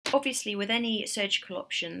Obviously, with any surgical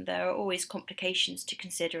option, there are always complications to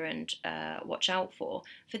consider and watch out for.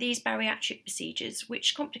 For these bariatric procedures,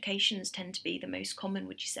 which complications tend to be the most common,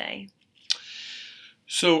 would you say?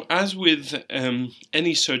 So, as with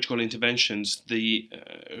any surgical interventions, the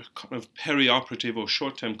kind of perioperative or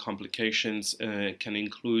short-term complications can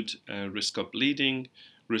include risk of bleeding,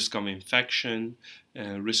 risk of infection,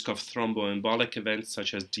 risk of thromboembolic events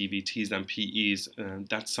such as DVTs and PEs.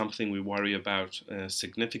 That's something we worry about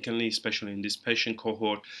significantly, especially in this patient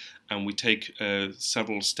cohort, and we take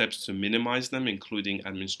several steps to minimize them, including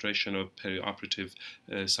administration of perioperative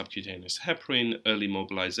subcutaneous heparin, early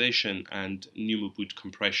mobilization, and pneumoboot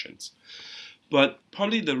compressions. But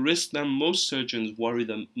probably the risk that most surgeons worry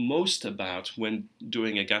the most about when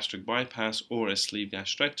doing a gastric bypass or a sleeve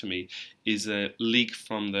gastrectomy is a leak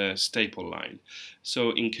from the staple line.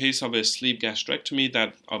 So in case of a sleeve gastrectomy,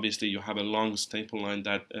 that obviously you have a long staple line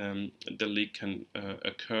that the leak can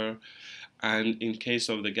occur. And in case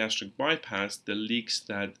of the gastric bypass, the leaks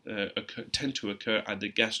that tend to occur at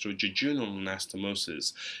the gastrojejunal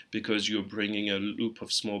anastomosis because you're bringing a loop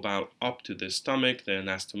of small bowel up to the stomach. The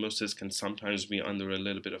anastomosis can sometimes be under a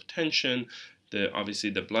little bit of tension. Obviously,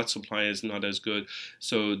 the blood supply is not as good.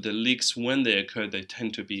 So the leaks, when they occur, they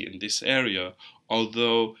tend to be in this area,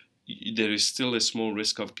 although there is still a small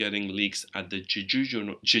risk of getting leaks at the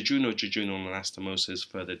jejunal anastomosis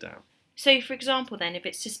further down. So, for example, then, if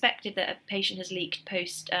it's suspected that a patient has leaked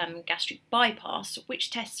post gastric bypass,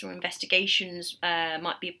 which tests or investigations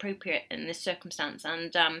might be appropriate in this circumstance,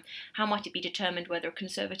 and how might it be determined whether a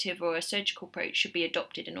conservative or a surgical approach should be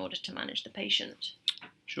adopted in order to manage the patient?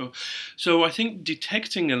 Sure. So I think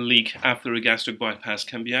detecting a leak after a gastric bypass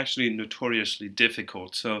can be actually notoriously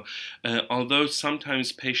difficult. So although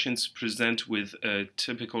sometimes patients present with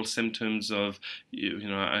typical symptoms of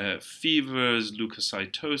fevers,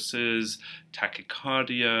 leukocytosis,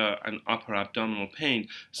 tachycardia, and upper abdominal pain,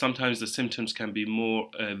 sometimes the symptoms can be more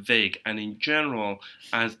vague. And in general,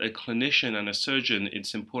 as a clinician and a surgeon,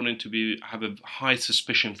 it's important to have a high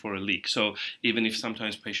suspicion for a leak. So even if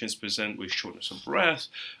sometimes patients present with shortness of breath,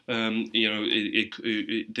 this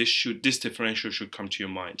differential should come to your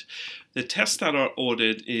mind. The tests that are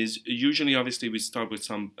ordered is usually, obviously, we start with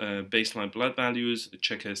some baseline blood values,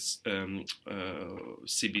 check a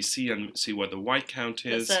CBC and see what the white count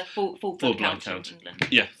is. That's a full blood count.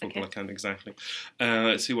 Yeah, full blood count, exactly.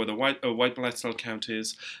 See what the white blood cell count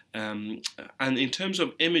is. And in terms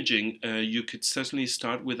of imaging, you could certainly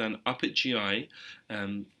start with an upper GI.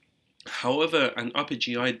 However, an upper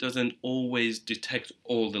GI doesn't always detect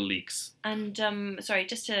all the leaks. And sorry,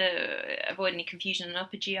 just to avoid any confusion, an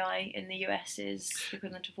upper GI in the US is the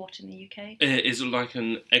equivalent of what in the UK? It's like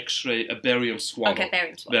an X-ray, a barium swallow. Okay,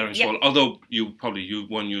 barium swallow. Barium swallow. Although you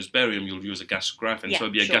won't use barium, you'll use a gastrographin, so it'll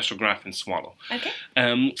be a gastrographin swallow. Okay.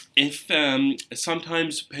 If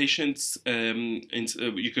sometimes patients,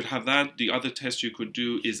 you could have that. The other test you could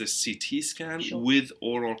do is a CT scan with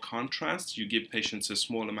oral contrast. You give patients a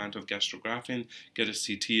small amount of gastrographin, get a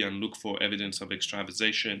CT, and look for evidence of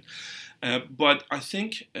extravasation. But I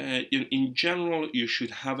think in general you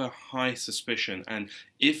should have a high suspicion, and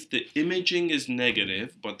if the imaging is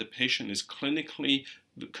negative but the patient is clinically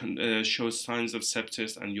shows signs of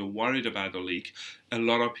sepsis and you're worried about a leak, a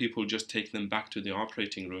lot of people just take them back to the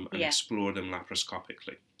operating room and explore them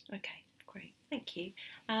laparoscopically. Okay, great, thank you.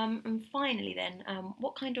 And finally then,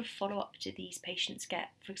 what kind of follow-up do these patients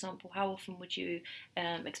get? For example, how often would you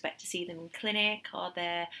expect to see them in clinic? Are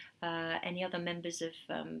there any other members of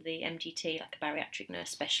the MDT, like a bariatric nurse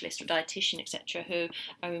specialist or dietitian, etc., who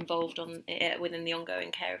are involved within the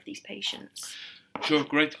ongoing care of these patients? Sure,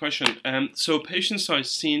 great question. So patients are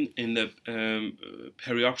seen in the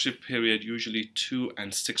perioperative period, usually 2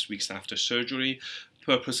 and 6 weeks after surgery.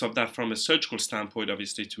 Purpose of that from a surgical standpoint,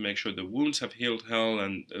 obviously, to make sure the wounds have healed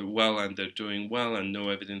well and they're doing well and no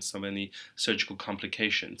evidence of any surgical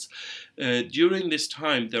complications. During this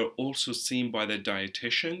time, they're also seen by their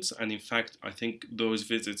dietitians, and in fact, I think those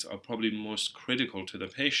visits are probably most critical to the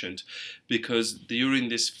patient because during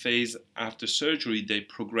this phase after surgery, they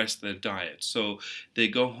progress their diet. So they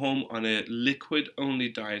go home on a liquid-only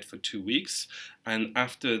diet for 2 weeks, and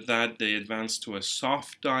after that, they advance to a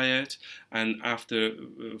soft diet, and after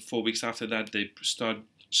 4 weeks after that, they start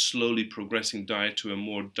slowly progressing diet to a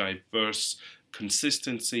more diverse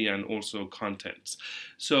consistency and also contents.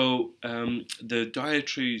 So the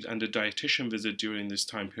dietary and the dietitian visit during this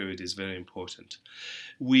time period is very important.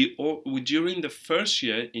 During the first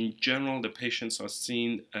year, in general, the patients are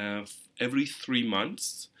seen every 3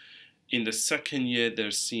 months. In the second year,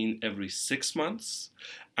 they're seen every 6 months.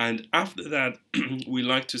 And after that, we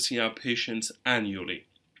like to see our patients annually.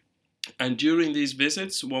 And during these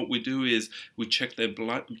visits, what we do is we check their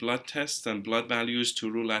blood tests and blood values to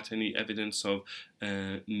rule out any evidence of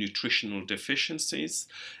nutritional deficiencies.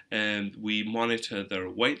 And we monitor their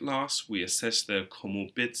weight loss. We assess their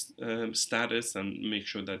comorbid status and make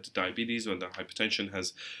sure that the diabetes or the hypertension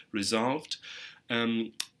has resolved.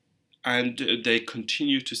 And they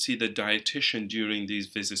continue to see the dietitian during these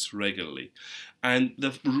visits regularly. And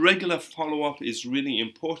the regular follow-up is really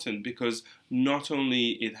important because not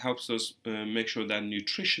only it helps us make sure that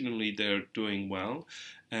nutritionally they're doing well,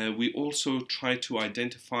 we also try to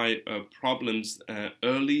identify problems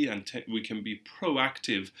early, and we can be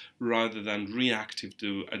proactive rather than reactive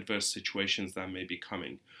to adverse situations that may be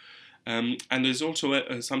coming. And there's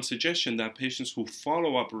also some suggestion that patients who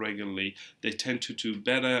follow up regularly, they tend to do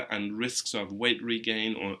better, and risks of weight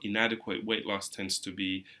regain or inadequate weight loss tends to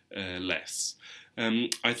be less.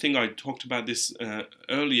 I think I talked about this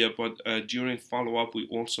earlier, but during follow-up we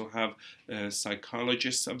also have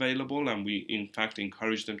psychologists available, and we in fact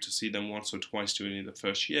encourage them to see them once or twice during the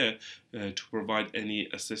first year to provide any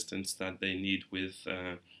assistance that they need with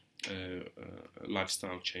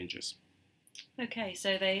lifestyle changes. Okay,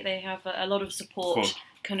 so they have a lot of support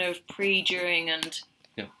kind of pre, during and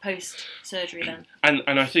post-surgery then.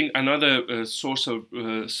 And I think another source of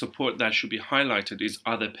support that should be highlighted is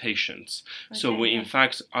other patients. Okay, so we in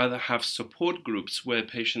fact either have support groups where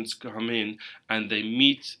patients come in and they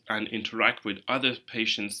meet and interact with other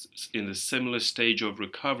patients in a similar stage of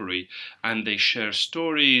recovery, and they share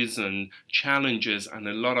stories and challenges, and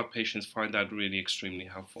a lot of patients find that really extremely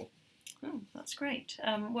helpful. Oh, that's great.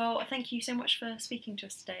 Well, thank you so much for speaking to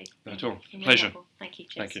us today. Not at all. Pleasure. Helpful. Thank you.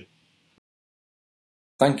 Cheers. Thank you.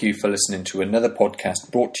 Thank you for listening to another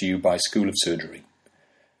podcast brought to you by School of Surgery.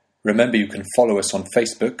 Remember, you can follow us on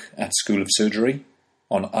Facebook at School of Surgery,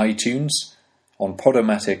 on iTunes, on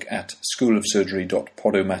Podomatic at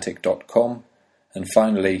schoolofsurgery.podomatic.com, and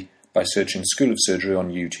finally by searching School of Surgery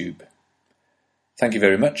on YouTube. Thank you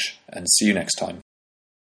very much, and see you next time.